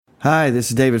Hi, this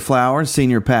is David Flowers,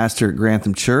 Senior Pastor at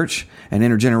Grantham Church, an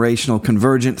intergenerational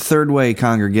convergent third way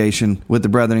congregation with the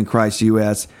Brethren in Christ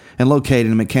U.S. and located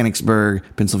in Mechanicsburg,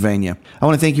 Pennsylvania. I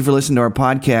want to thank you for listening to our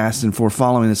podcast and for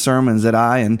following the sermons that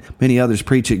I and many others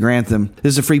preach at Grantham.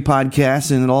 This is a free podcast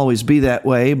and it'll always be that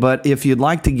way, but if you'd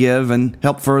like to give and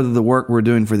help further the work we're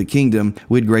doing for the kingdom,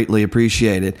 we'd greatly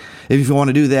appreciate it. If you want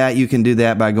to do that, you can do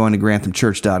that by going to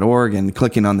granthamchurch.org and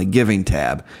clicking on the Giving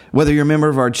tab. Whether you're a member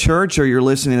of our church or you're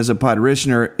listening as a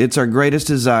parishioner, it's our greatest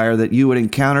desire that you would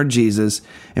encounter Jesus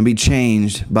and be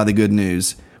changed by the good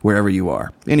news wherever you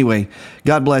are. Anyway,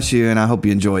 God bless you, and I hope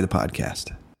you enjoy the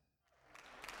podcast.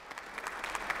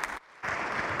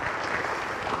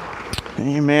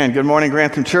 Amen. Good morning,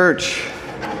 Grantham Church.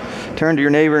 Turn to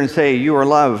your neighbor and say, "You are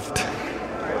loved."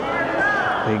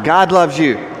 God loves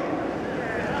you.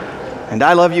 And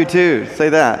I love you too. Say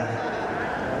that.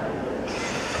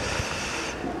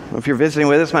 If you're visiting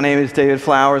with us, my name is David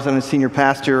Flowers. I'm a senior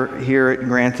pastor here at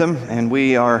Grantham, and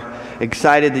we are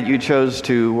excited that you chose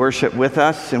to worship with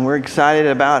us, and we're excited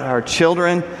about our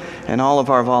children and all of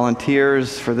our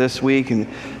volunteers for this week, and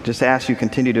just ask you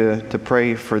continue to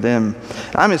pray for them.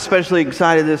 I'm especially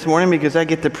excited this morning because I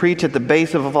get to preach at the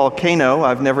base of a volcano.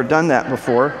 I've never done that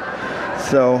before,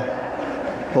 so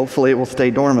hopefully it will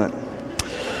stay dormant.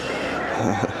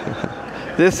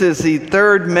 This is the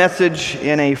third message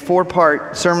in a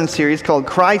four-part sermon series called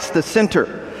Christ the Center,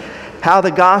 How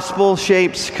the Gospel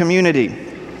Shapes Community.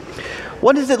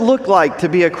 What does it look like to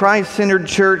be a Christ-centered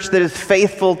church that is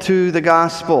faithful to the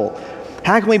gospel?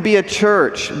 How can we be a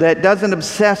church that doesn't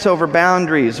obsess over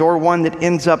boundaries or one that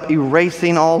ends up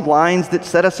erasing all lines that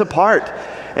set us apart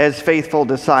as faithful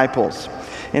disciples?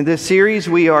 In this series,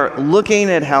 we are looking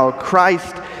at how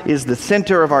Christ is the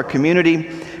center of our community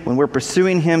when we're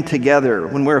pursuing Him together,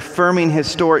 when we're affirming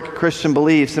historic Christian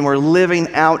beliefs, and we're living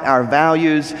out our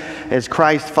values as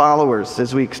Christ followers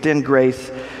as we extend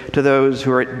grace to those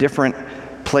who are at different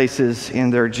places in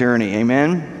their journey.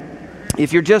 Amen?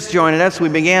 If you're just joining us, we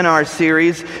began our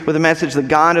series with a message, The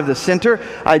God of the Center.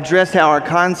 I addressed how our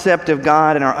concept of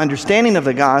God and our understanding of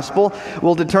the gospel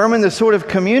will determine the sort of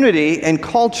community and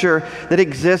culture that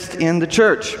exists in the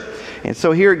church. And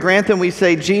so here at Grantham, we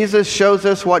say Jesus shows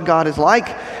us what God is like.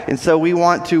 And so we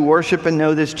want to worship and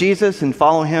know this Jesus and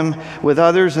follow Him with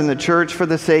others in the church for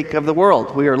the sake of the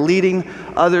world. We are leading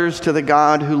others to the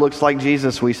God who looks like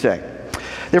Jesus, we say.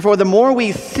 Therefore, the more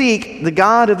we seek the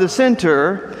God of the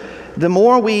center, the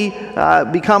more we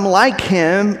become like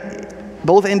Him,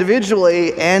 both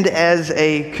individually and as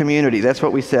a community. That's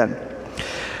what we said.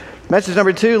 Message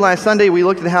number 2, last Sunday we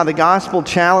looked at how the gospel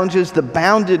challenges the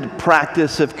bounded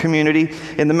practice of community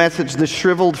in the message, The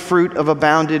Shriveled Fruit of a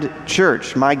Bounded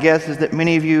Church. My guess is that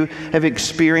many of you have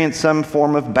experienced some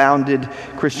form of bounded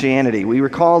Christianity. We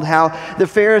recalled how the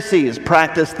Pharisees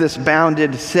practiced this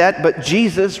bounded set, but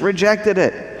Jesus rejected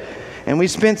it. And we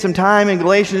spent some time in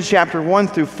Galatians chapter 1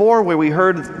 through 4 where we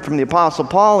heard from the Apostle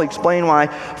Paul explain why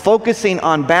focusing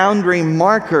on boundary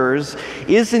markers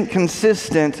isn't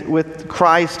consistent with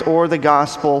Christ or the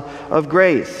gospel of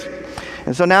grace.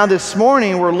 And so now this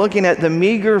morning we're looking at the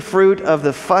meager fruit of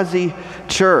the fuzzy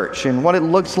church and what it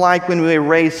looks like when we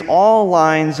erase all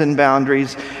lines and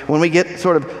boundaries, when we get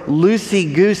sort of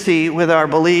loosey-goosey with our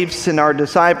beliefs and our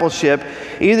discipleship,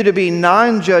 either to be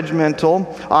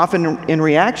non-judgmental, often in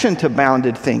reaction to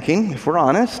bounded thinking, if we're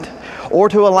honest, or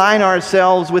to align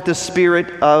ourselves with the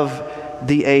spirit of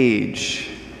the age,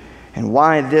 and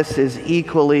why this is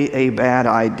equally a bad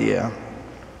idea.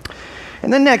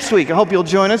 And then next week, I hope you'll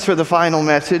join us for the final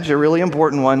message, a really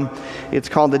important one. It's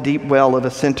called The Deep Well of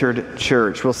a Centered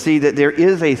Church. We'll see that there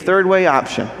is a third way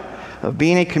option of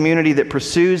being a community that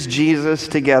pursues Jesus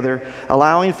together,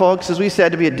 allowing folks, as we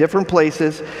said, to be at different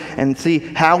places and see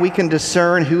how we can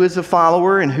discern who is a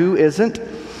follower and who isn't,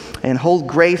 and hold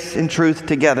grace and truth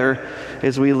together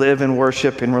as we live and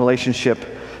worship in relationship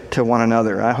to one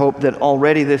another. I hope that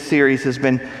already this series has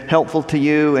been helpful to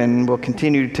you and will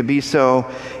continue to be so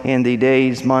in the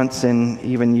days, months, and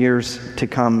even years to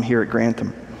come here at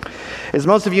Grantham. As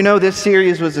most of you know, this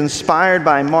series was inspired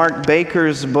by Mark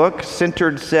Baker's book,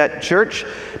 Centered Set Church,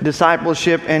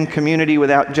 Discipleship and Community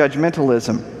Without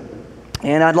Judgmentalism.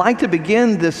 And I'd like to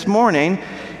begin this morning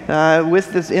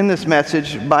in this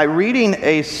message by reading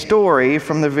a story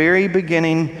from the very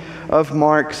beginning of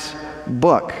Mark's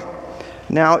book.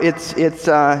 Now, it's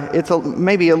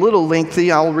maybe a little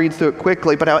lengthy. I'll read through it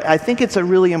quickly, but I think it's a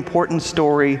really important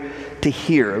story to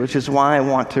hear, which is why I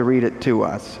want to read it to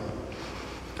us.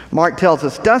 Mark tells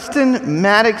us, Dustin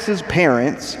Maddox's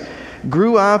parents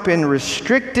grew up in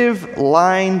restrictive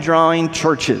line-drawing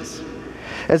churches.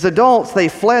 As adults, they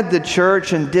fled the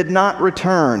church and did not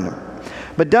return.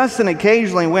 but Dustin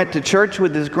occasionally went to church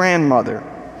with his grandmother.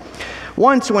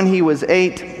 Once when he was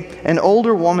 8, an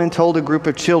older woman told a group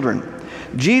of children,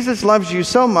 "Jesus loves you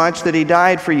so much that he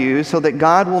died for you so that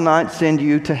God will not send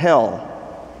you to hell."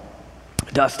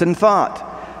 Dustin thought,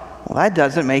 well, that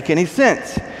doesn't make any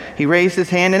sense. He raised his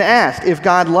hand and asked, if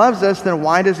God loves us, then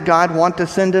why does God want to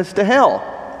send us to hell?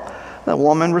 The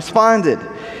woman responded,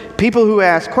 people who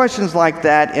ask questions like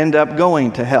that end up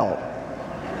going to hell.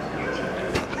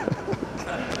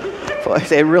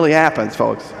 It really happens,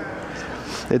 folks.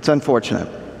 It's unfortunate.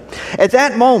 At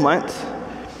that moment,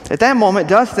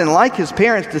 Dustin, like his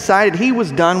parents, decided he was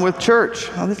done with church.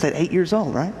 Oh, that's at 8 years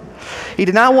old, right? He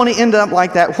did not want to end up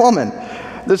like that woman.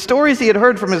 The stories he had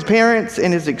heard from his parents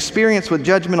and his experience with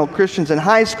judgmental Christians in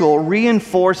high school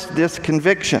reinforced this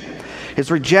conviction. His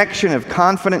rejection of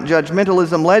confident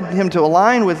judgmentalism led him to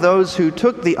align with those who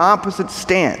took the opposite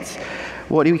stance,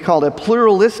 what he called a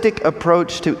pluralistic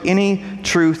approach to any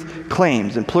truth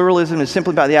claims. And pluralism is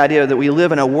simply about the idea that we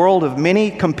live in a world of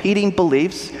many competing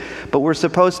beliefs, but we're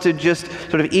supposed to just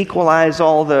sort of equalize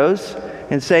all those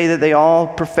and say that they all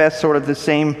profess sort of the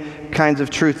same kinds of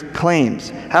truth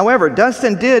claims. However,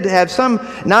 Dustin did have some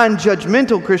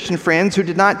non-judgmental Christian friends who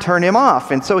did not turn him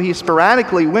off, and so he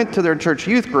sporadically went to their church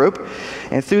youth group,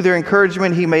 and through their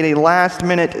encouragement, he made a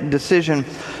last-minute decision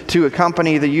to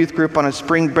accompany the youth group on a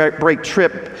spring break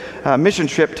trip, mission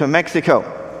trip to Mexico.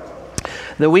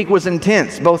 The week was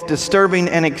intense, both disturbing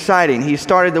and exciting. He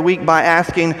started the week by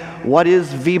asking, what is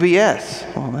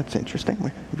VBS? Well, that's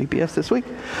interesting. VBS this week.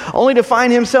 Only to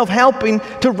find himself helping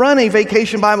to run a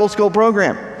vacation Bible school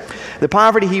program. The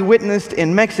poverty he witnessed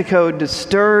in Mexico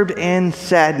disturbed and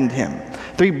saddened him.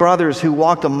 3 brothers who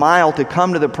walked a mile to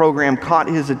come to the program caught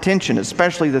his attention,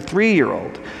 especially the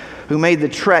 3-year-old who made the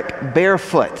trek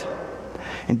barefoot.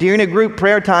 And during a group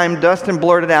prayer time, Dustin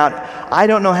blurted out, I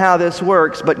don't know how this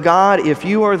works, but God, if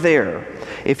you are there,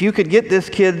 if you could get this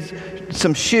kid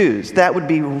some shoes, that would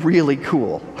be really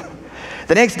cool.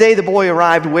 The next day, the boy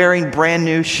arrived wearing brand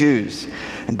new shoes.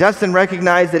 And Dustin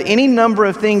recognized that any number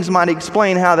of things might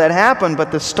explain how that happened,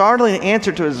 but the startling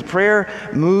answer to his prayer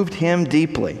moved him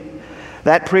deeply.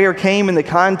 That prayer came in the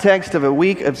context of a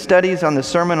week of studies on the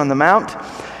Sermon on the Mount,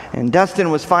 and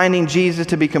Dustin was finding Jesus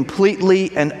to be completely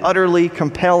and utterly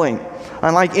compelling,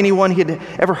 unlike anyone he had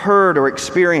ever heard or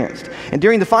experienced. And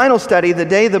during the final study, the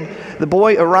day the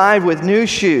boy arrived with new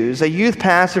shoes, a youth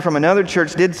pastor from another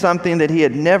church did something that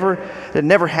had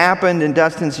never happened in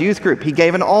Dustin's youth group. He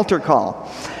gave an altar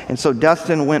call. And so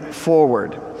Dustin went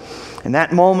forward. In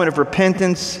that moment of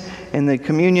repentance, in the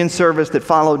communion service that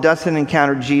followed, Dustin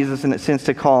encountered Jesus and it sensed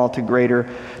a call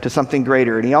to something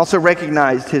greater. And he also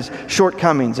recognized his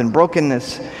shortcomings and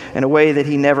brokenness in a way that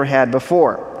he never had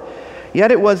before.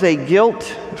 Yet it was a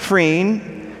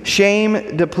guilt-freeing,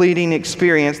 shame-depleting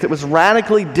experience that was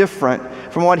radically different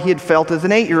from what he had felt as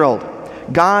an 8-year-old.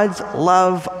 God's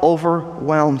love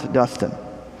overwhelmed Dustin.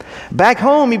 Back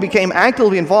home, he became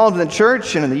actively involved in the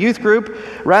church and in the youth group.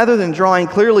 Rather than drawing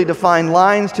clearly defined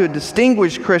lines to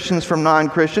distinguish Christians from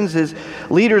non-Christians, his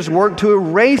leaders worked to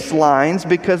erase lines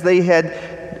because they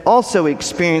had also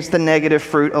experienced the negative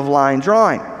fruit of line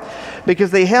drawing.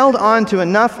 Because they held on to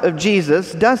enough of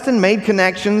Jesus, Dustin made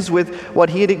connections with what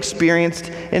he had experienced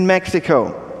in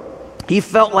Mexico. He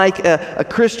felt like a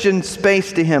Christian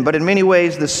space to him, but in many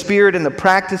ways the spirit and the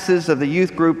practices of the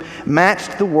youth group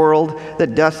matched the world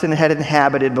that Dustin had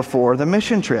inhabited before the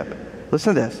mission trip.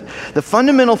 Listen to this. The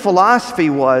fundamental philosophy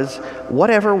was,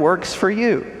 whatever works for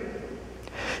you.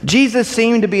 Jesus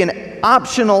seemed to be an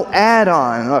optional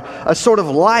add-on, a sort of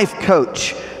life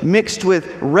coach mixed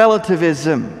with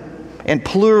relativism and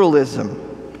pluralism.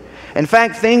 In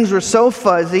fact, things were so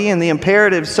fuzzy and the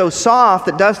imperatives so soft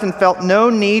that Dustin felt no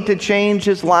need to change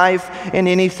his life in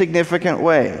any significant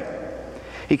way.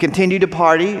 He continued to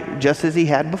party just as he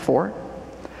had before.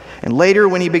 And later,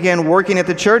 when he began working at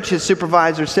the church, his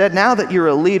supervisor said, now that you're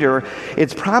a leader,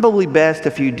 it's probably best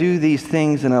if you do these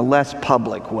things in a less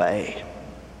public way.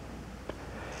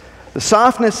 The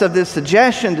softness of this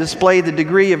suggestion displayed the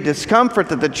degree of discomfort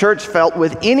that the church felt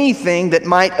with anything that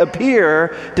might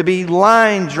appear to be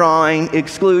line-drawing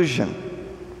exclusion.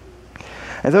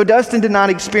 And though Dustin did not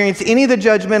experience any of the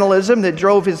judgmentalism that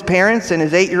drove his parents and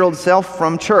his 8-year-old self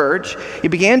from church, he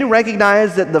began to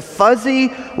recognize that the fuzzy,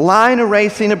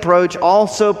 line-erasing approach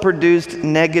also produced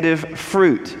negative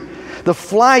fruit. The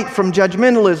flight from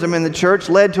judgmentalism in the church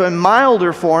led to a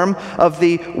milder form of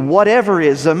the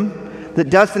whateverism that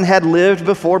Dustin had lived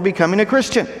before becoming a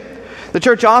Christian. The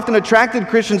church often attracted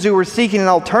Christians who were seeking an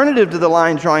alternative to the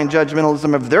line-drawing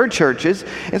judgmentalism of their churches.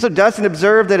 And so Dustin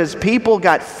observed that as people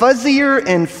got fuzzier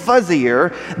and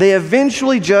fuzzier, they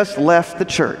eventually just left the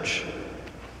church.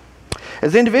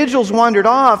 As individuals wandered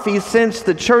off, he sensed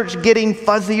the church getting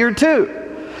fuzzier too.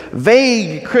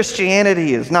 Vague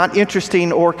Christianity is not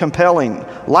interesting or compelling,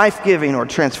 life-giving or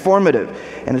transformative.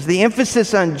 And as the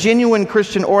emphasis on genuine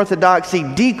Christian orthodoxy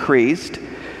decreased,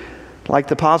 like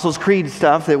the Apostles' Creed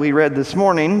stuff that we read this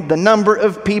morning, the number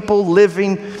of people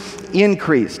living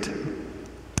increased,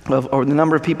 or the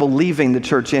number of people leaving the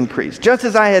church increased. Just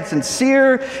as I had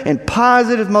sincere and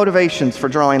positive motivations for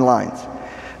drawing lines,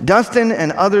 Dustin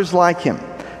and others like him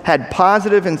had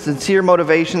positive and sincere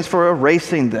motivations for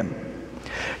erasing them.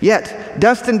 Yet,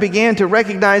 Dustin began to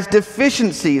recognize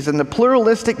deficiencies in the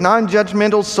pluralistic,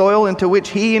 non-judgmental soil into which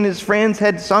he and his friends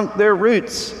had sunk their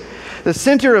roots. The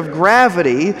center of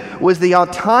gravity was the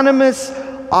autonomous,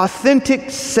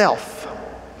 authentic self.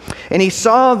 And he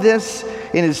saw this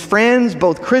in his friends,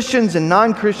 both Christians and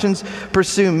non-Christians,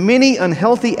 pursue many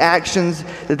unhealthy actions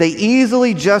that they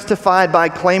easily justified by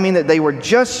claiming that they were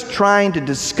just trying to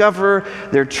discover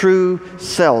their true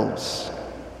selves.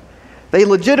 They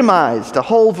legitimized a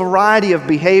whole variety of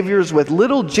behaviors with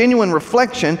little genuine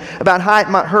reflection about how it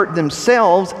might hurt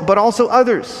themselves, but also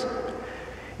others.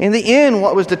 In the end,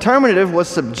 what was determinative was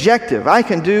subjective. I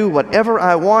can do whatever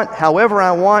I want, however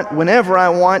I want, whenever I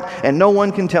want, and no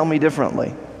one can tell me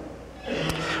differently.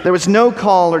 There was no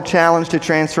call or challenge to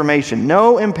transformation,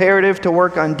 no imperative to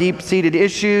work on deep-seated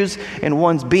issues in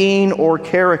one's being or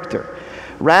character.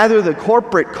 Rather, the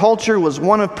corporate culture was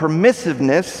one of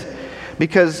permissiveness,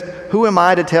 because who am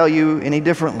I to tell you any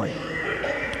differently?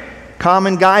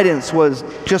 Common guidance was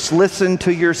just listen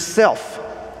to yourself,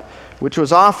 which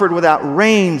was offered without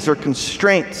reins or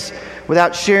constraints,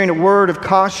 without sharing a word of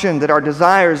caution that our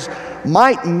desires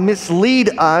might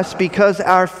mislead us because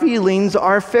our feelings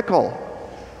are fickle.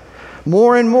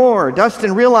 More and more,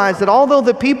 Dustin realized that although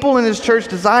the people in his church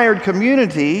desired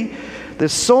community, the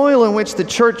soil in which the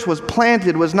church was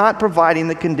planted was not providing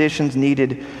the conditions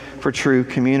needed for true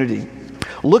community.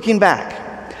 Looking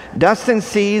back, Dustin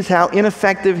sees how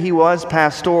ineffective he was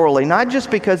pastorally, not just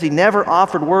because he never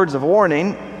offered words of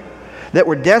warning that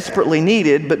were desperately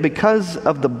needed, but because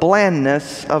of the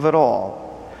blandness of it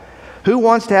all. Who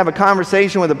wants to have a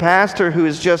conversation with a pastor who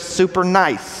is just super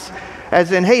nice?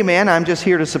 As in, hey man, I'm just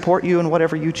here to support you in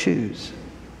whatever you choose.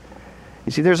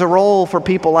 You see, there's a role for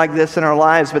people like this in our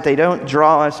lives, but they don't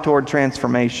draw us toward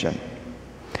transformation.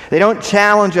 They don't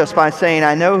challenge us by saying,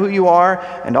 I know who you are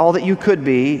and all that you could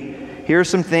be. Here are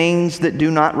some things that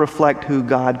do not reflect who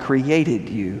God created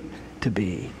you to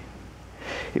be.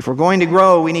 If we're going to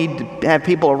grow, we need to have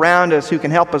people around us who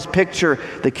can help us picture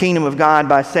the kingdom of God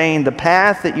by saying, the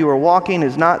path that you are walking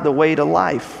is not the way to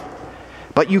life.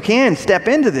 But you can step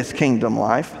into this kingdom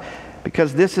life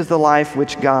because this is the life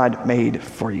which God made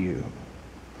for you.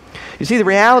 You see, the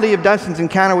reality of Dustin's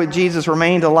encounter with Jesus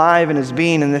remained alive in his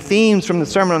being, and the themes from the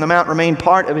Sermon on the Mount remained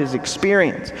part of his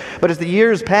experience. But as the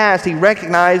years passed, he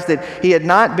recognized that he had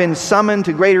not been summoned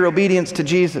to greater obedience to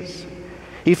Jesus.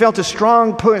 He felt a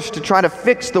strong push to try to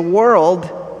fix the world,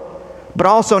 but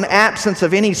also an absence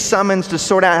of any summons to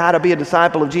sort out how to be a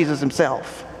disciple of Jesus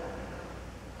himself.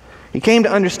 He came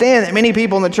to understand that many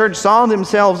people in the church saw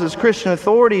themselves as Christian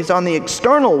authorities on the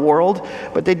external world,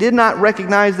 but they did not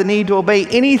recognize the need to obey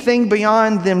anything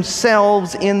beyond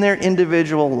themselves in their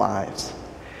individual lives.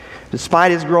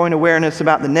 Despite his growing awareness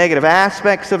about the negative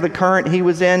aspects of the current he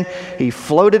was in, he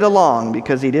floated along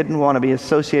because he didn't want to be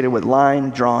associated with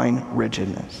line-drawing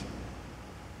rigidness.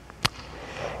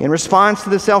 In response to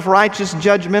the self-righteous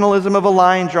judgmentalism of a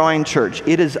line-drawing church,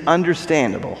 it is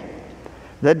understandable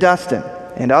that Dustin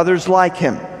and others like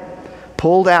him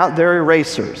pulled out their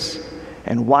erasers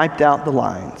and wiped out the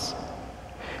lines.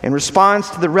 In response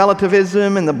to the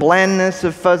relativism and the blandness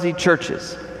of fuzzy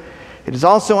churches, it is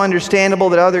also understandable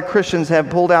that other Christians have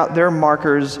pulled out their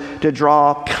markers to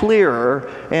draw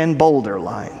clearer and bolder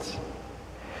lines.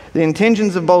 The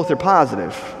intentions of both are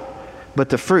positive, but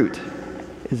the fruit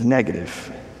is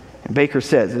negative. And Baker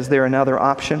says, is there another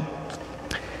option?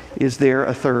 Is there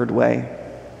a third way?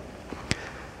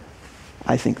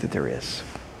 I think that there is.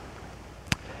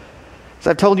 As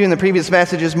I've told you in the previous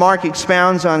messages, Mark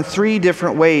expounds on 3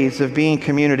 different ways of being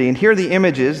community. And here are the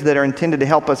images that are intended to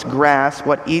help us grasp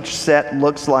what each set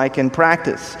looks like in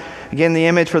practice. Again, the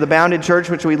image for the bounded church,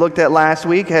 which we looked at last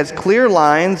week, has clear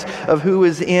lines of who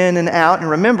is in and out. And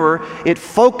remember, it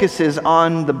focuses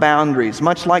on the boundaries,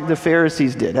 much like the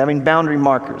Pharisees did, having boundary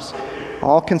markers.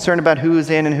 All concerned about who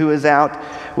is in and who is out,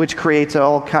 which creates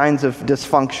all kinds of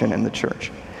dysfunction in the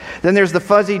church. Then there's the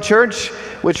fuzzy church,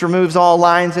 which removes all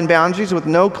lines and boundaries with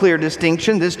no clear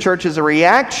distinction. This church is a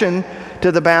reaction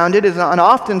to the bounded, and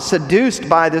often seduced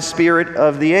by the spirit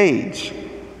of the age,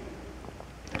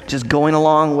 just going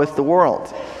along with the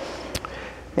world.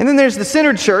 And then there's the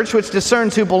centered church, which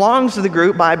discerns who belongs to the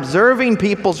group by observing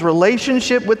people's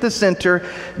relationship with the center,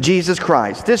 Jesus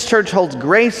Christ. This church holds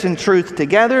grace and truth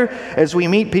together as we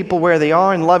meet people where they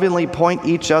are and lovingly point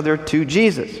each other to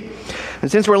Jesus. And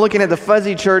since we're looking at the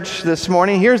fuzzy church this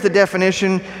morning, here's the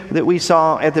definition that we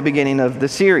saw at the beginning of the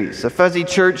series. A fuzzy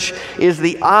church is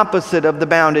the opposite of the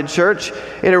bounded church.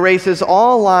 It erases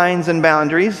all lines and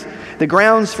boundaries. The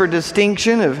grounds for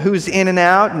distinction of who's in and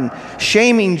out and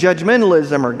shaming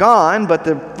judgmentalism are gone, but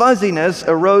the fuzziness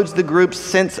erodes the group's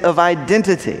sense of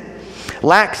identity,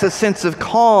 lacks a sense of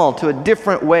call to a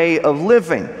different way of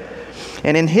living,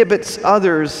 and inhibits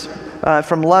others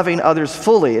from loving others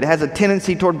fully. It has a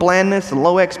tendency toward blandness and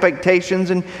low expectations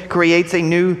and creates a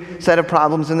new set of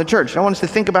problems in the church. I want us to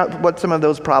think about what some of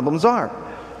those problems are.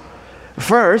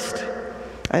 First,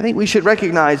 I think we should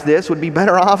recognize this. Would be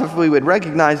better off if we would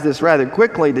recognize this rather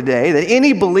quickly today, that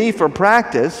any belief or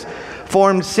practice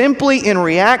formed simply in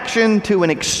reaction to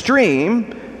an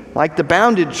extreme, like the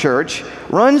bounded church,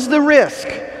 runs the risk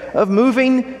of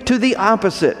moving to the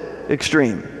opposite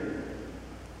extreme.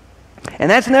 And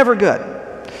that's never good.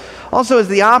 Also, as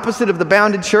the opposite of the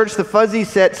bounded church, the fuzzy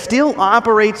set still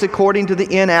operates according to the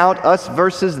in-out, us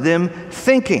versus them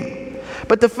thinking.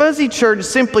 But the fuzzy church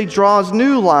simply draws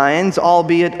new lines,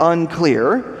 albeit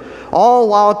unclear, all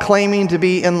while claiming to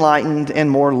be enlightened and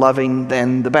more loving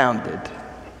than the bounded.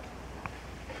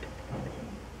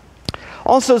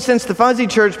 Also, since the fuzzy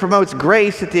church promotes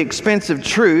grace at the expense of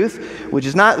truth, which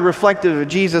is not reflective of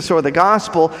Jesus or the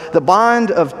gospel, the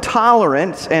bond of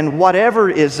tolerance and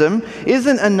whateverism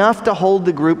isn't enough to hold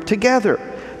the group together.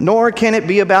 Nor can it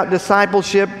be about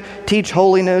discipleship, teach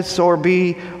holiness, or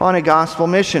be on a gospel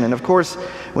mission. And of course,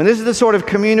 when this is the sort of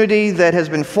community that has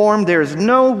been formed, there is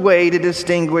no way to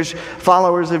distinguish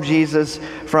followers of Jesus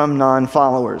from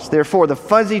non-followers. Therefore, the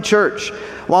fuzzy church,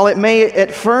 while it may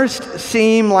at first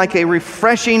seem like a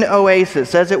refreshing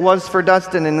oasis, as it was for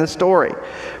Dustin in the story,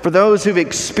 for those who've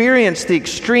experienced the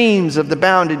extremes of the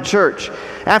bounded church,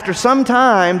 after some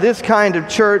time, this kind of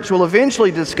church will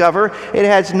eventually discover it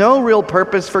has no real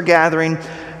purpose for gathering,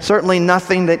 certainly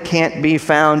nothing that can't be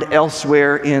found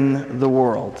elsewhere in the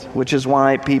world, which is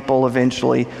why people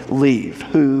eventually leave.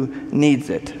 Who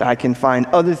needs it? I can find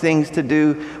other things to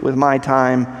do with my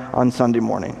time on Sunday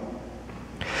morning.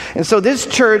 And so this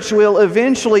church will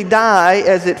eventually die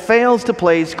as it fails to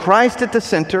place Christ at the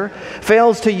center,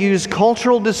 fails to use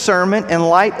cultural discernment in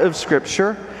light of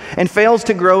Scripture, and fails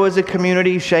to grow as a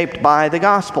community shaped by the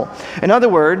gospel. In other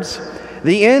words,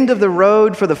 the end of the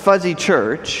road for the fuzzy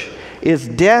church is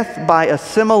death by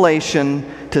assimilation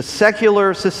to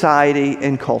secular society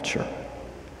and culture.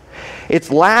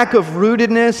 Its lack of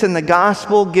rootedness in the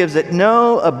gospel gives it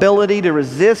no ability to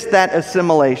resist that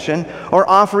assimilation or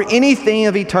offer anything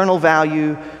of eternal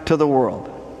value to the world.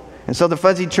 And so the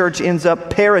fuzzy church ends up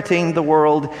parroting the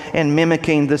world and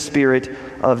mimicking the spirit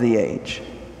of the age.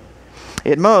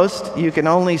 At most, you can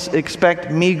only expect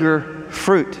meager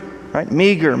fruit, right?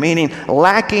 Meager, meaning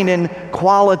lacking in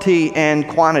quality and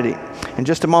quantity. In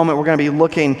just a moment, we're going to be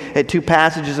looking at two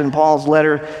passages in Paul's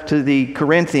letter to the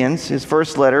Corinthians, his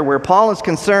first letter, where Paul is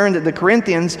concerned that the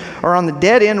Corinthians are on the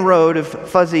dead-end road of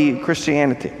fuzzy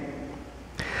Christianity.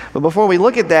 But before we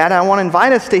look at that, I want to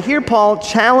invite us to hear Paul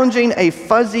challenging a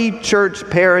fuzzy church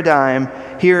paradigm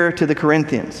here to the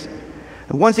Corinthians.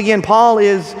 And once again, Paul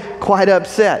is quite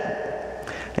upset.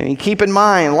 I mean, keep in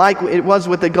mind, like it was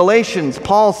with the Galatians,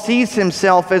 Paul sees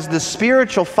himself as the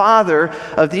spiritual father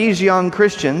of these young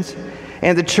Christians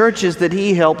and the churches that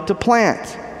he helped to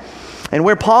plant. And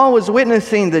where Paul was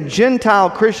witnessing the Gentile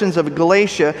Christians of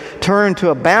Galatia turn to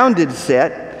a bounded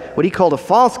set, what he called a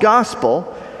false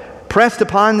gospel, pressed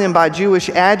upon them by Jewish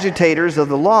agitators of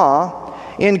the law,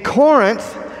 in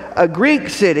Corinth, a Greek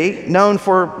city known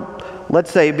for, let's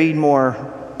say, being more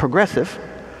progressive,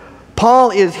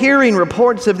 Paul is hearing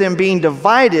reports of them being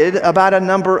divided about a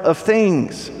number of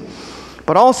things,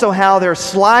 but also how they're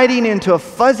sliding into a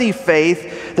fuzzy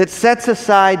faith that sets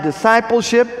aside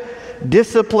discipleship,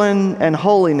 discipline, and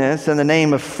holiness in the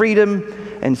name of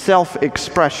freedom and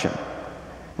self-expression.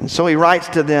 And so he writes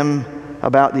to them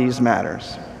about these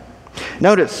matters.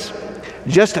 Notice,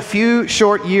 just a few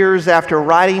short years after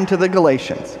writing to the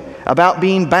Galatians about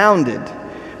being bounded,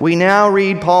 we now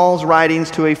read Paul's writings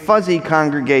to a fuzzy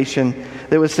congregation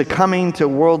that was succumbing to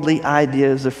worldly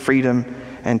ideas of freedom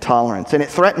and tolerance. And it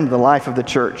threatened the life of the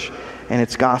church and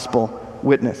its gospel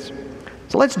witness.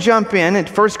 So let's jump in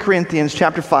at 1 Corinthians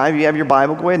chapter 5. You have your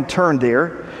Bible, go ahead and turn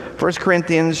there. 1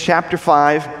 Corinthians chapter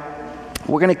 5.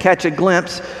 We're going to catch a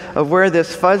glimpse of where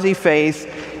this fuzzy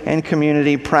faith and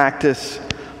community practice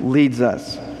leads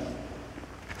us.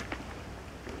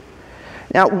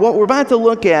 Now, what we're about to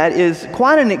look at is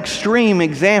quite an extreme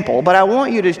example, but I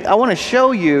want to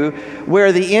show you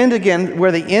where the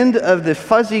end of the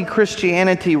fuzzy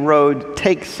Christianity road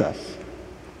takes us.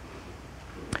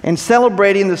 And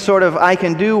celebrating the sort of I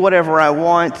can do whatever I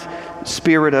want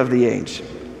spirit of the age.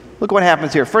 Look what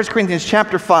happens here. 1 Corinthians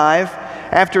chapter 5,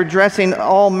 after addressing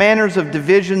all manners of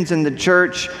divisions in the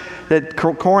church that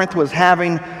Corinth was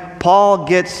having, Paul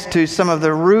gets to some of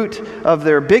the root of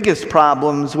their biggest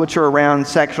problems, which are around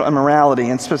sexual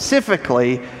immorality, and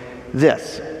specifically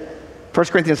this. 1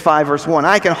 Corinthians 5, verse 1,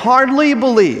 I can hardly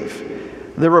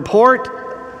believe the report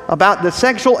about the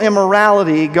sexual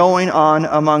immorality going on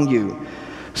among you,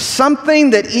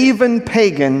 something that even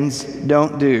pagans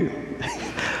don't do.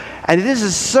 And this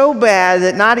is so bad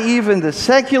that not even the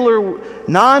secular,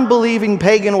 non-believing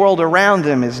pagan world around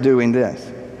them is doing this.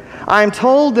 I am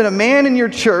told that a man in your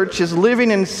church is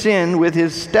living in sin with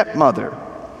his stepmother.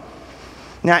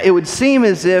 Now, it would seem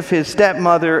as if his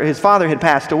father had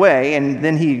passed away, and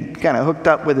then he kind of hooked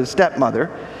up with his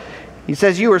stepmother. He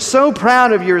says, you are so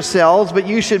proud of yourselves, but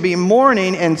you should be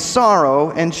mourning and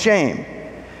sorrow and shame.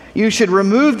 You should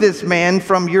remove this man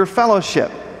from your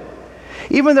fellowship.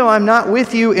 Even though I'm not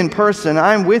with you in person,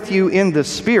 I'm with you in the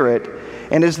Spirit.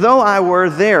 And as though I were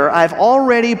there, I've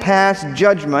already passed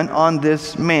judgment on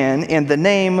this man in the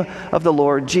name of the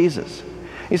Lord Jesus.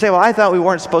 You say, well, I thought we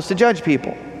weren't supposed to judge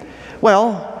people.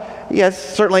 Well,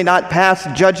 yes, certainly not pass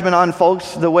judgment on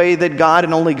folks the way that God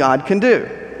and only God can do.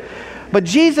 But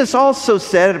Jesus also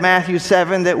said in Matthew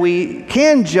 7 that we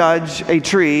can judge a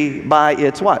tree by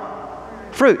its what?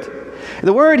 Fruit.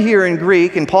 The word here in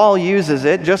Greek, and Paul uses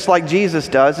it just like Jesus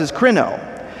does, is krino.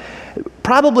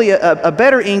 Probably a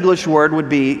better English word would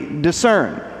be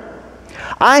discern.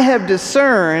 I have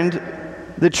discerned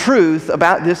the truth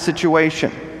about this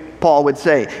situation, Paul would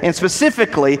say, and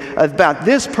specifically about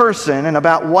this person and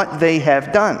about what they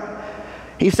have done.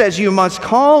 He says, you must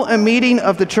call a meeting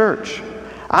of the church.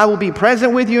 I will be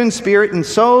present with you in spirit, and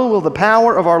so will the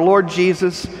power of our Lord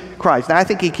Jesus Christ. Now, I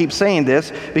think he keeps saying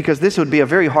this because this would be a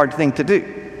very hard thing to do.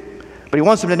 But he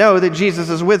wants them to know that Jesus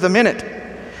is with them in it.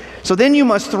 So then you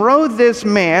must throw this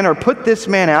man, or put this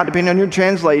man out, depending on your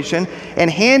translation, and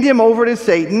hand him over to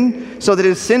Satan so that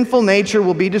his sinful nature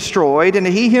will be destroyed and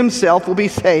he himself will be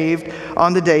saved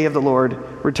on the day of the Lord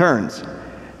returns.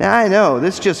 Now I know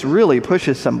this just really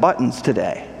pushes some buttons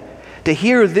today to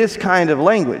hear this kind of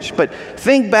language, but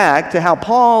think back to how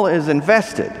Paul is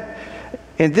invested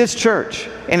in this church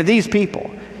and in these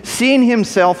people, seeing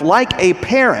himself like a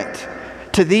parent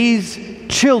to these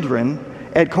children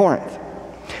at Corinth.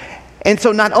 And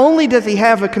so not only does he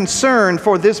have a concern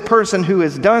for this person who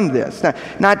has done this,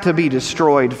 not to be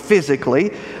destroyed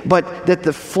physically, but that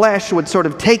the flesh would sort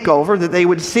of take over, that they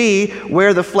would see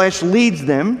where the flesh leads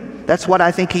them. That's what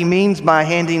I think he means by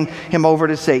handing him over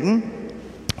to Satan.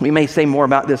 We may say more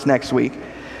about this next week.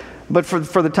 But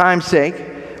for the time's sake,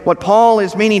 what Paul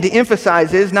is meaning to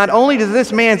emphasize is not only does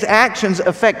this man's actions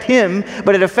affect him,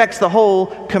 but it affects the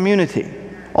whole community,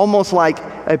 almost like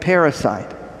a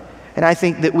parasite. And I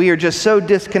think that we are just so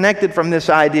disconnected from this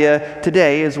idea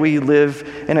today as we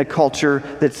live in a culture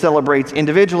that celebrates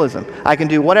individualism. I can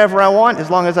do whatever I want as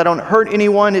long as I don't hurt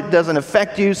anyone. It doesn't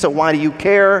affect you, so why do you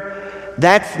care?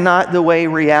 That's not the way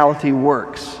reality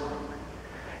works.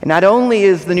 And not only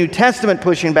is the New Testament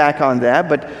pushing back on that,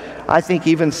 but I think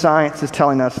even science is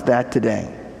telling us that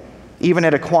today, even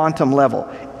at a quantum level.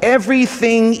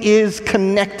 Everything is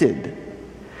connected.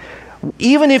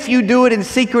 Even if you do it in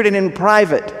secret and in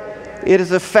private, it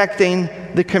is affecting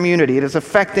the community, it is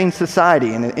affecting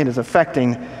society, and it is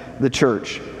affecting the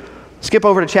church. Skip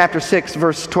over to chapter 6,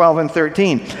 verse 12 and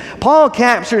 13. Paul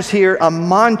captures here a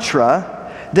mantra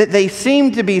that they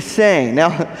seem to be saying. Now,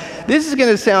 this is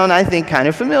going to sound, I think, kind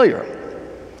of familiar.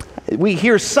 We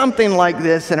hear something like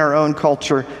this in our own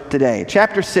culture today.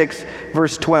 Chapter 6,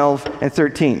 verse 12 and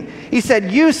 13. He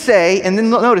said, you say, and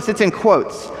then notice it's in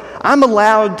quotes, I'm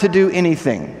allowed to do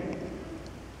anything.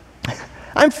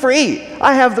 I'm free.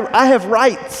 I have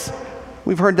rights.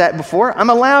 We've heard that before. I'm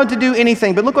allowed to do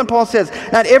anything. But look what Paul says.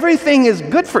 Not everything is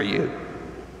good for you.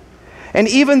 And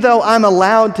even though I'm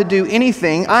allowed to do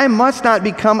anything, I must not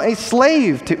become a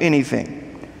slave to anything.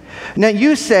 Now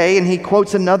you say, and he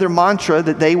quotes another mantra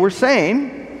that they were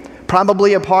saying,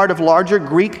 probably a part of larger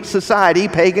Greek society,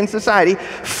 pagan society,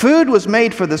 food was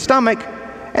made for the stomach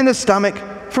and the stomach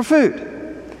for food.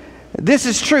 This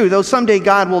is true, though someday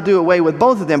God will do away with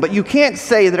both of them. But you can't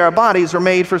say that our bodies are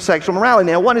made for sexual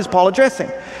morality. Now, what is Paul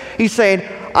addressing? He's saying,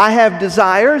 I have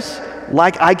desires,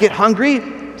 like I get hungry,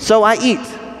 so I eat.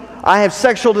 I have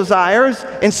sexual desires,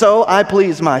 and so I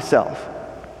please myself.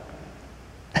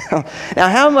 Now,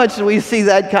 how much do we see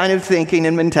that kind of thinking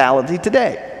and mentality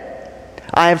today?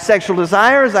 I have sexual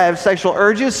desires, I have sexual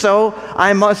urges, so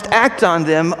I must act on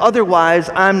them, otherwise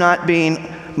I'm not being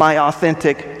my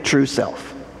authentic, true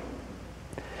self.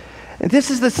 And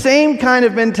this is the same kind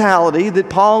of mentality that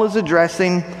Paul is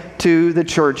addressing to the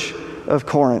church of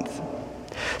Corinth.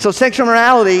 So sexual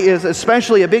morality is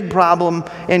especially a big problem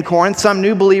in Corinth. Some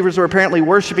new believers were apparently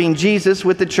worshiping Jesus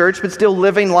with the church, but still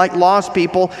living like lost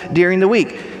people during the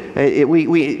week.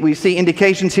 We see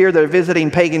indications here that are visiting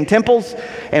pagan temples,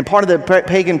 and part of the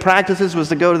pagan practices was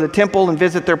to go to the temple and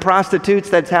visit their prostitutes.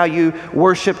 That's how you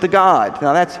worship the god.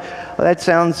 Now that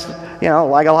sounds,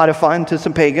 like a lot of fun to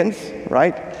some pagans,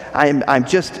 right?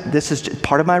 This is just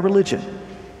part of my religion,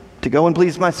 to go and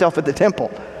please myself at the temple.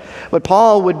 But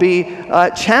Paul would be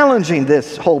challenging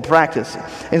this whole practice,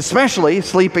 especially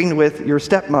sleeping with your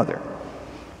stepmother.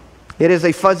 It is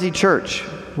a fuzzy church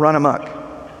run amok.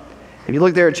 If you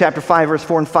look there at chapter 5, verse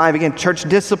 4 and 5, again, church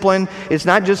discipline is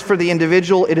not just for the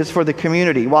individual, it is for the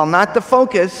community. While not the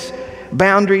focus,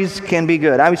 boundaries can be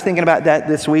good. I was thinking about that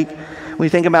this week. When we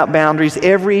think about boundaries,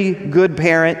 every good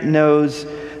parent knows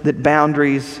that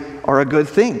boundaries are a good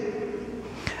thing.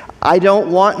 I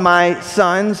don't want my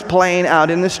sons playing out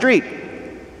in the street.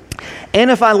 And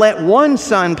if I let one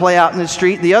son play out in the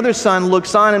street, the other son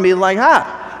looks on and be like,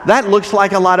 that looks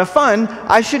like a lot of fun.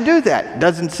 I should do that.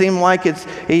 Doesn't seem like he's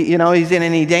in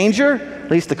any danger. At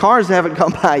least the cars haven't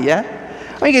come by yet.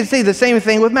 You can see the same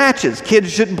thing with matches.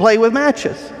 Kids shouldn't play with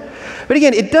matches. But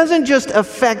again, it doesn't just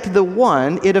affect the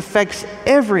one, it affects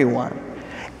everyone.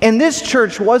 And this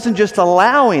church wasn't just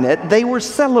allowing it, they were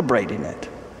celebrating it.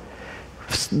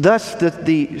 Thus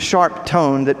the sharp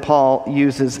tone that Paul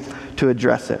uses to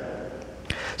address it.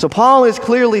 So Paul is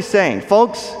clearly saying,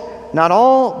 folks, not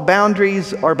all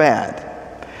boundaries are bad.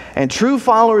 And true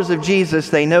followers of Jesus,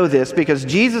 they know this because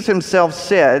Jesus himself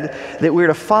said that we're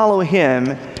to follow him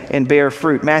and bear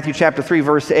fruit. Matthew chapter 3,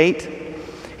 verse 8,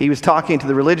 he was talking to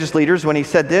the religious leaders when he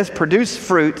said this, produce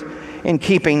fruit in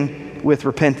keeping with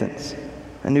repentance.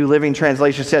 A New Living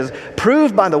Translation says,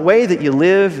 prove by the way that you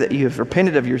live that you have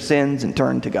repented of your sins and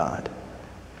turned to God.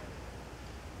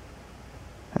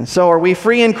 And so are we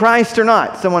free in Christ or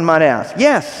not? Someone might ask.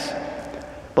 Yes.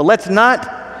 But let's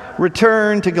not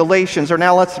return to Galatians, or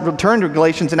now let's return to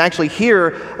Galatians and actually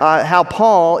hear how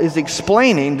Paul is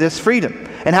explaining this freedom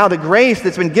and how the grace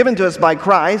that's been given to us by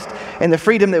Christ and the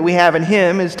freedom that we have in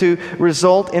him is to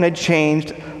result in a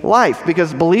changed life,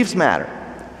 because beliefs matter.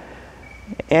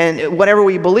 And whatever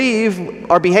we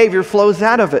believe, our behavior flows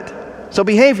out of it. So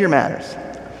behavior matters.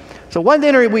 So what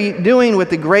then are we doing with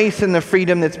the grace and the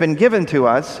freedom that's been given to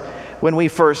us when we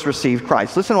first received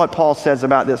Christ? Listen to what Paul says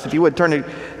about this. If you would turn to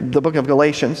the book of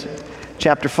Galatians,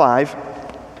 chapter 5,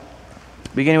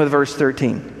 beginning with verse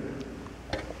 13.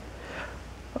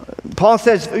 Paul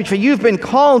says, for you've been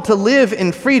called to live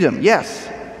in freedom. Yes,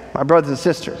 my brothers and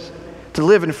sisters, to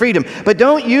live in freedom. But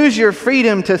don't use your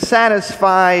freedom to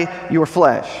satisfy your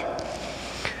flesh.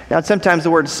 Now, sometimes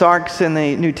the word sarx in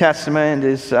the New Testament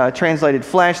is translated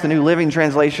flesh. The New Living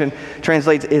Translation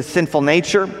translates is sinful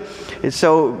nature. It's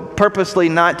so purposely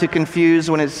not to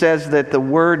confuse when it says that the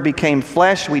word became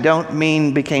flesh. We don't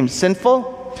mean became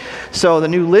sinful. So the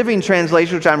New Living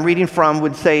Translation, which I'm reading from,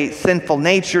 would say sinful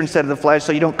nature instead of the flesh,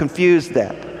 so you don't confuse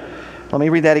that. Let me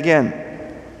read that again.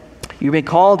 You've been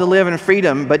called to live in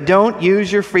freedom, but don't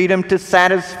use your freedom to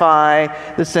satisfy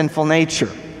the sinful nature.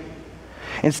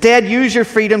 Instead, use your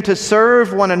freedom to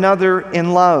serve one another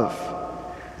in love.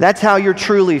 That's how you're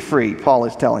truly free, Paul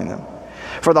is telling them.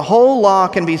 For the whole law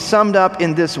can be summed up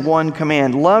in this one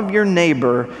command: love your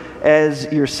neighbor as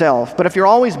yourself. But if you're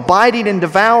always biting and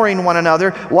devouring one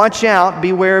another, watch out,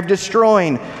 beware of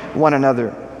destroying one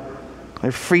another.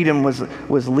 Their freedom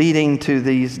was leading to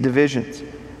these divisions.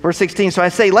 Verse 16, so I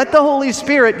say, let the Holy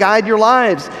Spirit guide your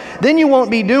lives. Then you won't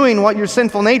be doing what your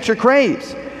sinful nature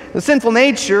craves. The sinful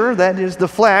nature, that is the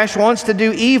flesh, wants to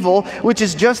do evil, which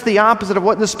is just the opposite of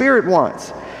what the Spirit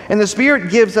wants. And the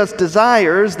Spirit gives us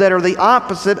desires that are the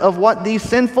opposite of what the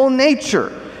sinful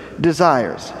nature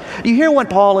desires. Do you hear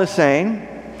what Paul is saying?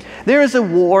 There is a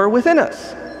war within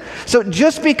us. So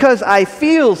just because I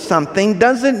feel something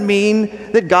doesn't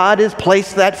mean that God has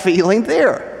placed that feeling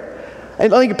there.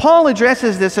 And Paul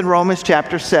addresses this in Romans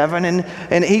chapter 7,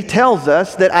 and he tells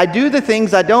us that I do the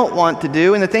things I don't want to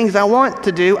do, and the things I want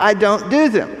to do, I don't do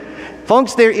them.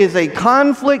 Folks, there is a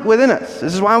conflict within us.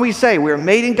 This is why we say we're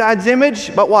made in God's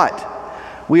image, but what?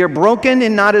 We are broken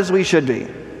and not as we should be.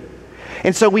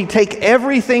 And so we take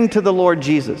everything to the Lord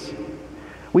Jesus.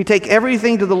 We take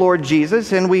everything to the Lord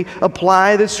Jesus, and we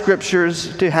apply the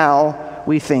Scriptures to how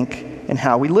we think and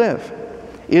how we live.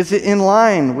 Is it in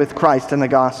line with Christ and the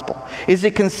gospel? Is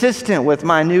it consistent with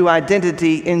my new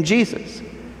identity in Jesus?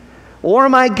 Or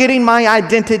am I getting my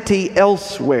identity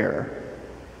elsewhere?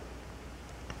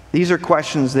 These are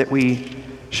questions that we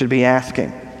should be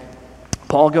asking.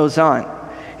 Paul goes on.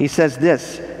 He says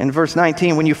this in verse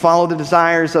 19, when you follow the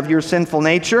desires of your sinful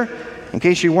nature, in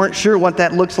case you weren't sure what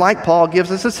that looks like, Paul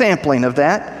gives us a sampling of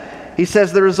that. He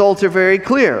says the results are very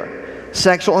clear.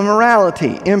 Sexual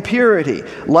immorality, impurity,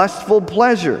 lustful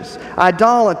pleasures,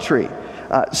 idolatry,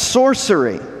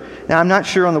 sorcery. Now, I'm not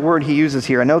sure on the word he uses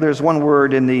here. I know there's one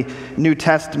word in the New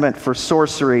Testament for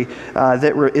sorcery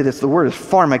the word is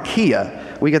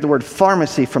pharmakia. We get the word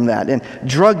pharmacy from that. And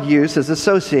drug use is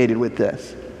associated with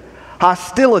this.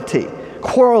 Hostility,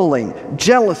 quarreling,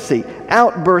 jealousy,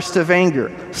 outbursts of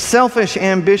anger, selfish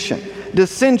ambition,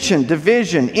 dissension,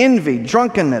 division, envy,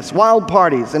 drunkenness, wild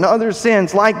parties, and other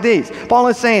sins like these. Paul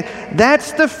is saying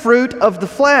that's the fruit of the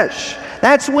flesh.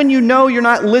 That's when you know you're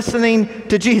not listening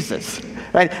to Jesus.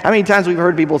 Right? How many times we've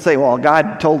heard people say, well,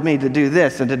 God told me to do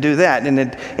this and to do that,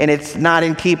 and it's not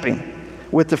in keeping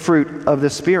with the fruit of the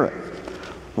Spirit.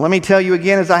 Let me tell you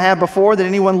again, as I have before, that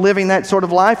anyone living that sort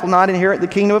of life will not inherit the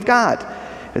kingdom of God.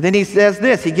 And then he says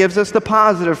this, he gives us the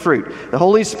positive fruit, the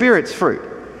Holy Spirit's fruit.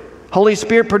 Holy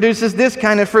Spirit produces this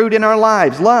kind of fruit in our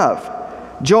lives: love,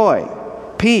 joy,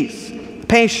 peace,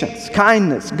 patience,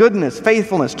 kindness, goodness,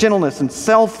 faithfulness, gentleness, and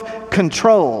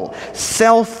self-control.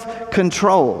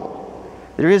 Self-control.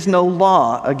 There is no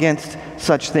law against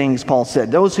such things, Paul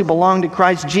said. Those who belong to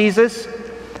Christ Jesus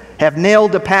have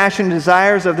nailed the passion and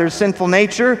desires of their sinful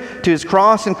nature to his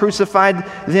cross and crucified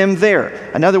them there.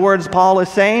 In other words, Paul is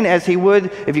saying, as he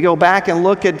would, if you go back and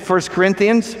look at 1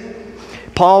 Corinthians,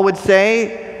 Paul would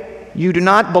say, you do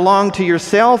not belong to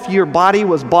yourself. Your body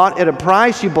was bought at a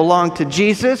price. You belong to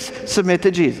Jesus. Submit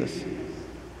to Jesus.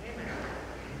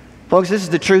 Folks, this is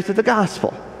the truth of the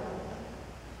gospel.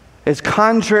 As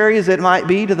contrary as it might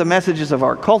be to the messages of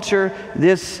our culture,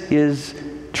 this is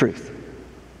truth.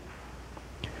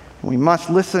 We must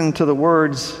listen to the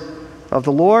words of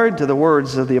the Lord, to the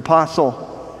words of the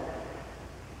apostle,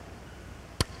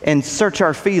 and search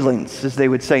our feelings, as they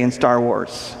would say in Star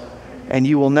Wars, and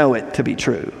you will know it to be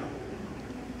true.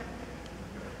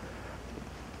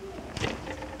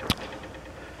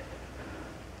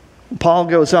 Paul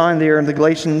goes on there in the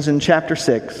Galatians in chapter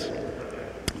 6.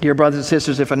 Dear brothers and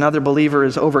sisters, if another believer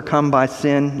is overcome by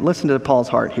sin, listen to Paul's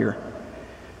heart here.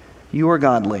 You are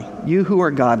godly. You who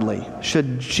are godly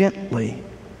should gently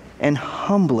and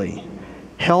humbly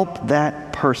help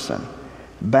that person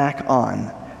back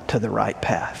on to the right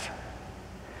path.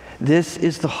 This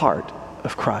is the heart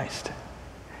of Christ.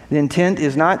 The intent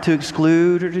is not to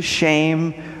exclude or to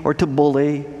shame or to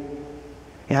bully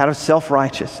out of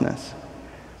self-righteousness,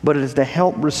 but it is to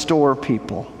help restore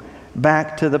people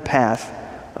back to the path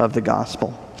of the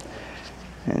gospel.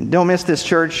 And don't miss this,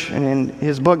 church. And in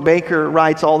his book, Baker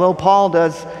writes, although Paul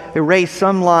does erase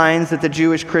some lines that the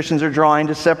Jewish Christians are drawing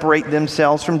to separate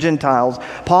themselves from Gentiles,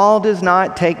 Paul does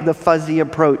not take the fuzzy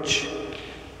approach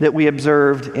that we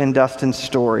observed in Dustin's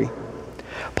story.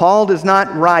 Paul does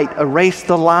not write, erase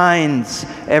the lines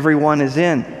everyone is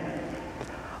in.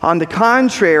 On the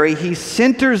contrary, he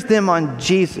centers them on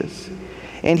Jesus.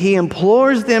 And he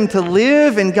implores them to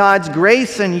live in God's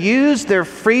grace and use their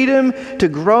freedom to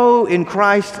grow in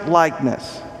Christ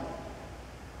likeness.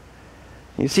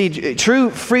 You see,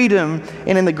 true freedom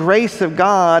and in the grace of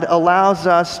God allows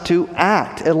us to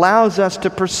act, allows us to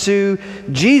pursue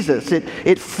Jesus.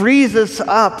 It frees us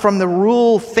up from the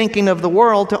rule thinking of the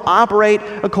world to operate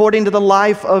according to the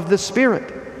life of the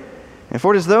Spirit. And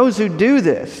for it is those who do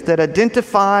this that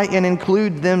identify and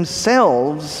include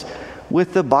themselves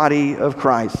with the body of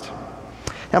Christ.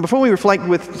 Now, before we reflect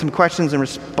with some questions and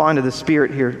respond to the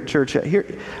Spirit here, church,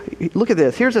 here, look at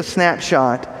this. Here's a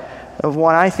snapshot of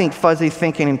what I think fuzzy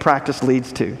thinking and practice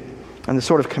leads to and the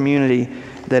sort of community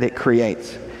that it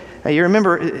creates. Now, you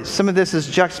remember, some of this is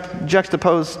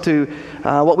juxtaposed to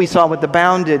what we saw with the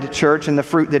Bounded Church and the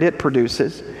fruit that it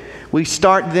produces. We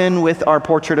start then with our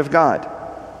portrait of God.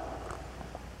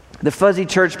 The fuzzy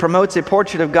church promotes a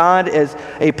portrait of God as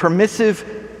a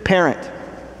permissive parent.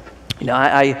 You know,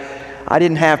 I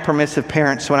didn't have permissive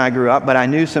parents when I grew up, but I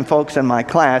knew some folks in my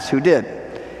class who did.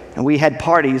 And we had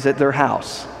parties at their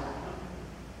house.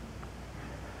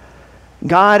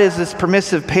 God is this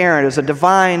permissive parent, as a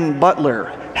divine butler.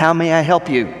 How may I help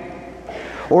you?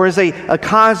 Or as a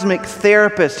cosmic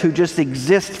therapist who just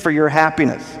exists for your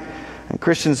happiness. And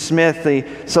Christian Smith, the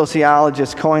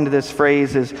sociologist, coined this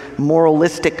phrase as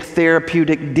moralistic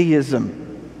therapeutic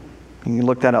deism. You can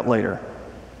look that up later.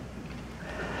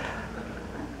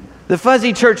 The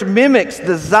fuzzy church mimics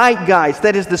the zeitgeist,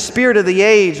 that is the spirit of the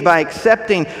age, by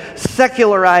accepting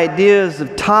secular ideas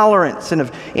of tolerance and of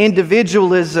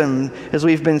individualism, as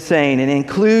we've been saying, and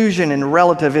inclusion and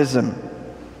relativism.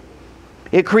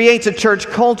 It creates a church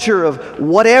culture of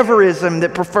whateverism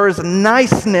that prefers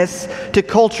niceness to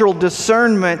cultural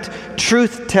discernment,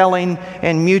 truth-telling,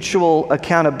 and mutual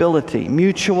accountability.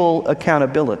 Mutual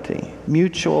accountability.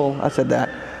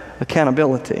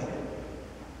 Accountability.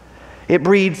 It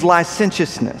breeds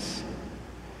licentiousness,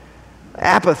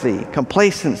 apathy,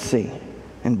 complacency,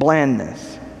 and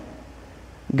blandness.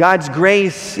 God's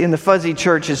grace in the fuzzy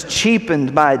church is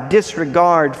cheapened by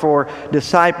disregard for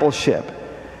discipleship.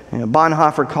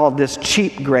 Bonhoeffer called this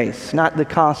cheap grace, not the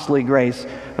costly grace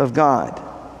of God.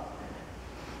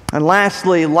 And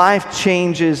lastly, life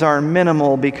changes are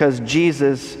minimal because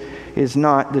Jesus is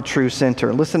not the true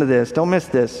center. Listen to this. Don't miss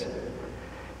this.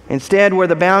 Instead, where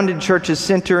the bounded church's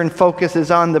center and focus is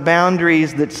on the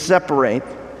boundaries that separate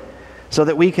so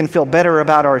that we can feel better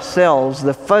about ourselves,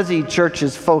 the fuzzy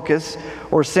church's focus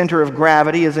or center of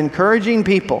gravity is encouraging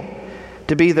people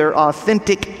to be their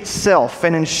authentic self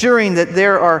and ensuring that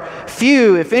there are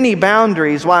few, if any,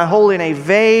 boundaries while holding a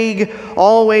vague,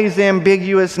 always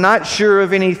ambiguous, not sure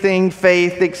of anything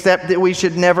faith except that we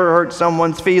should never hurt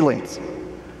someone's feelings.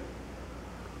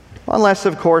 Unless,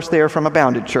 of course, they are from a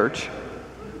bounded church.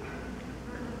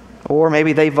 Or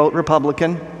maybe they vote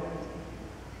Republican.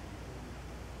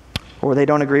 Or they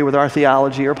don't agree with our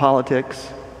theology or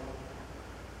politics.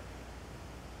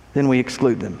 Then we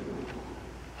exclude them.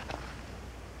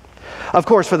 Of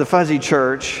course, for the fuzzy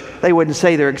church, they wouldn't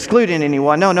say they're excluding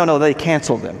anyone. No, they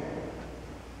cancel them.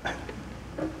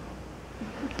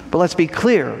 But let's be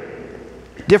clear.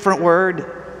 Different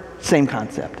word, same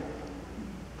concept.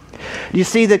 Do you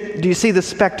see the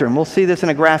spectrum? We'll see this in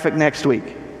a graphic next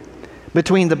week.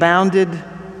 Between the bounded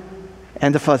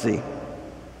and the fuzzy.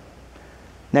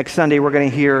 Next Sunday, we're going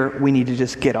to hear we need to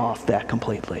just get off that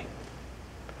completely.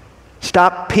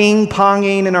 Stop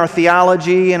ping-ponging in our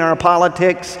theology and our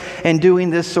politics and doing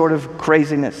this sort of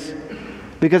craziness.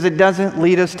 Because it doesn't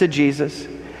lead us to Jesus.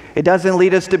 It doesn't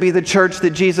lead us to be the church that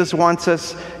Jesus wants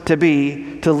us to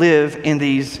be, to live in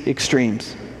these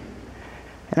extremes.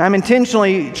 And I'm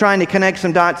intentionally trying to connect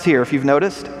some dots here, if you've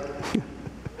noticed.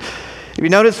 If you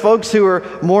notice, folks who are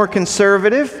more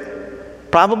conservative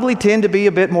probably tend to be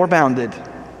a bit more bounded.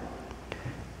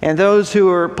 And those who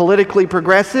are politically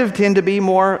progressive tend to be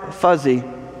more fuzzy.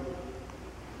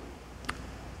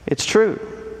 It's true.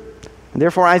 And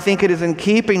therefore, I think it is in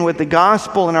keeping with the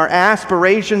gospel and our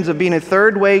aspirations of being a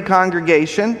third-way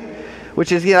congregation,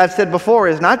 which is, I've said before,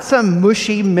 is not some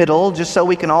mushy middle just so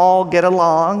we can all get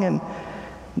along and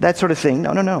that sort of thing.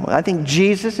 No. I think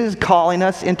Jesus is calling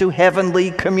us into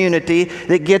heavenly community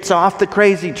that gets off the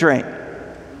crazy train.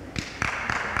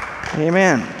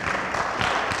 Amen.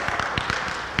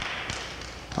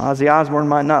 Ozzy Osbourne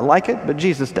might not like it, but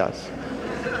Jesus does.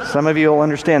 Some of you will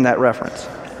understand that reference.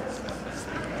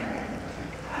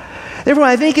 Therefore,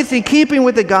 I think it's in keeping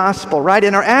with the gospel, right?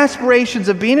 In our aspirations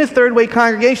of being a third-way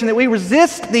congregation that we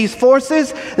resist these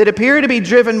forces that appear to be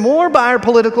driven more by our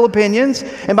political opinions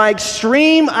and by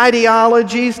extreme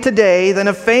ideologies today than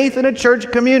a faith in a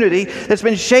church community that's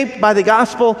been shaped by the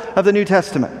gospel of the New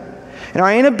Testament. And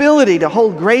our inability to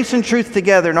hold grace and truth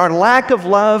together and our lack of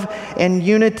love and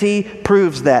unity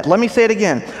proves that. Let me say it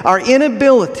again. Our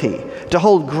inability to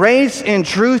hold grace and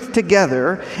truth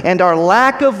together and our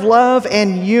lack of love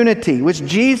and unity, which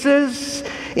Jesus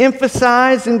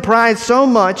emphasized and prized so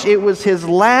much, it was his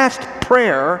last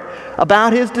prayer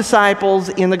about his disciples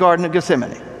in the Garden of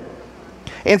Gethsemane.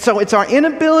 And so it's our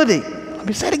inability, let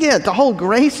me say it again, to hold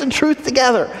grace and truth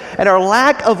together and our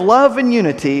lack of love and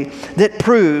unity that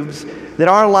proves that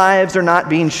our lives are not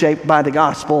being shaped by the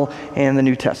gospel and the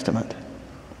New Testament.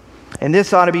 And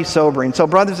this ought to be sobering. So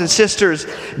brothers and sisters,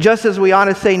 just as we ought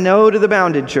to say no to the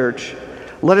bounded church,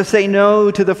 let us say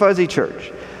no to the fuzzy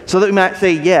church, so that we might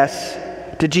say yes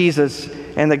to Jesus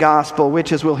and the gospel,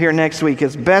 which, as we'll hear next week,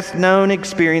 is best known,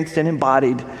 experienced, and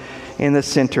embodied in the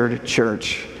centered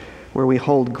church, where we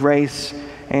hold grace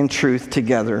and truth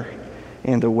together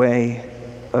in the way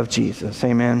of Jesus.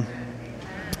 Amen.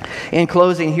 In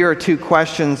closing, here are two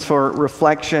questions for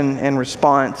reflection and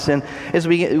response. And as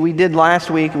we did last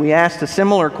week, we asked a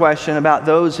similar question about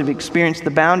those who've experienced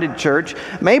the bounded church.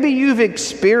 Maybe you've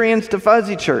experienced a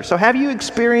fuzzy church. So have you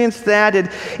experienced that? And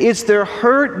is there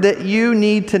hurt that you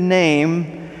need to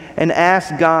name and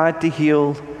ask God to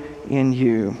heal in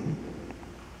you?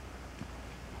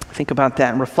 Think about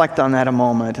that and reflect on that a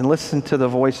moment and listen to the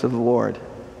voice of the Lord.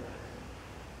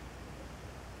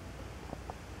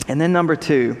 And then number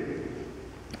two,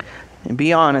 And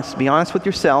be honest. Be honest with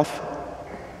yourself.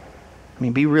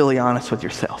 Be really honest with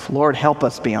yourself. Lord, help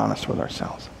us be honest with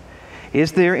ourselves.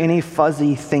 Is there any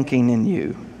fuzzy thinking in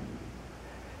you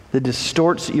that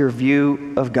distorts your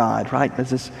view of God, right? As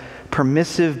this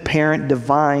permissive parent,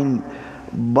 divine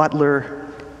butler,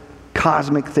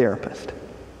 cosmic therapist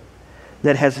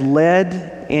that has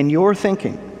led in your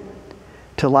thinking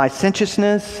to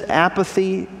licentiousness,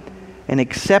 apathy, and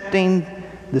accepting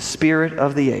the spirit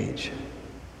of the age.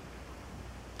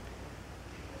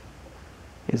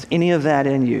 Is any of that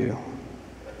in you?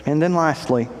 And then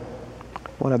lastly,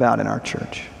 what about in our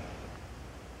church?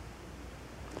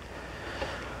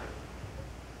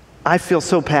 I feel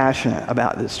so passionate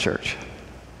about this church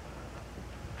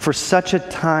for such a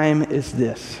time as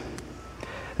this,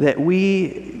 that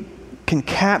we can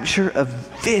capture a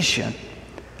vision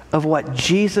of what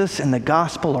Jesus and the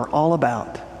gospel are all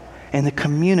about and the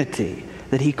community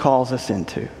that he calls us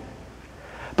into.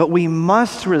 But we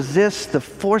must resist the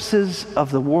forces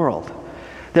of the world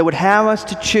that would have us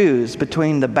to choose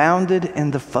between the bounded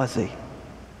and the fuzzy,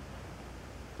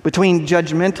 between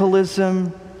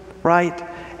judgmentalism, right,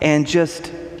 and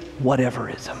just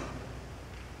whateverism.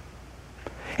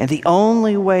 And the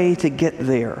only way to get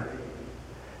there,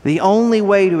 the only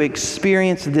way to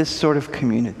experience this sort of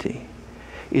community,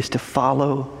 is to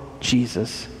follow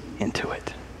Jesus into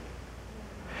it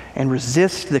and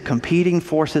resist the competing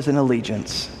forces and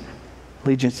allegiances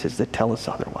that tell us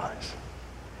otherwise.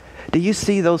 Do you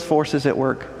see those forces at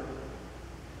work?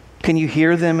 Can you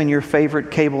hear them in your favorite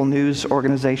cable news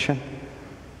organization?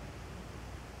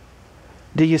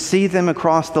 Do you see them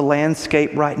across the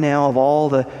landscape right now of all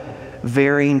the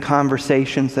varying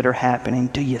conversations that are happening?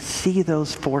 Do you see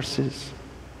those forces?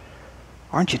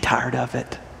 Aren't you tired of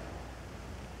it?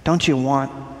 Don't you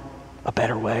want a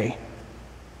better way?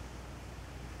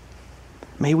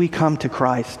 May we come to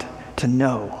Christ to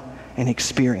know and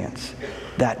experience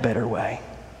that better way.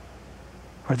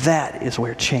 For that is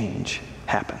where change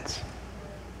happens.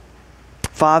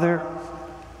 Father,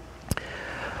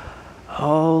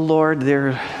 oh Lord,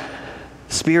 their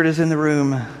Spirit is in the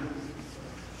room.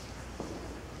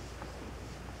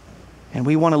 And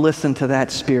we want to listen to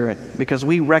that Spirit because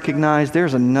we recognize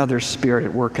there's another spirit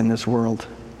at work in this world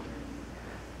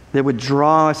that would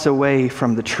draw us away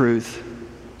from the truth.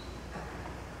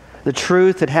 The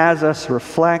truth that has us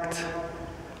reflect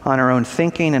on our own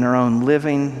thinking and our own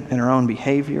living and our own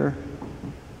behavior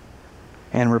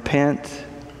and repent.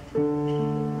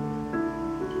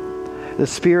 The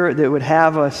Spirit that would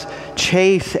have us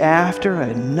chase after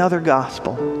another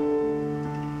gospel,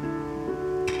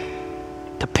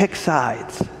 to pick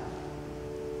sides,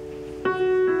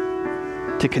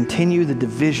 to continue the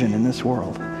division in this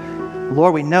world.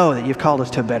 Lord, we know that you've called us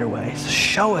to a better way. So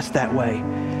show us that way.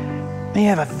 May you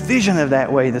have a vision of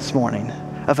that way this morning,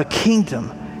 of a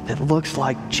kingdom that looks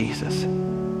like Jesus.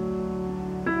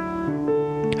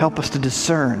 Help us to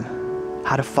discern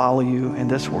how to follow you in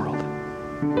this world.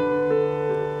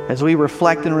 As we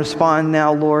reflect and respond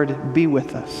now, Lord, be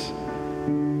with us.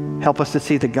 Help us to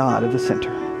see the God of the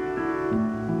center.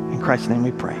 In Christ's name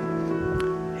we pray.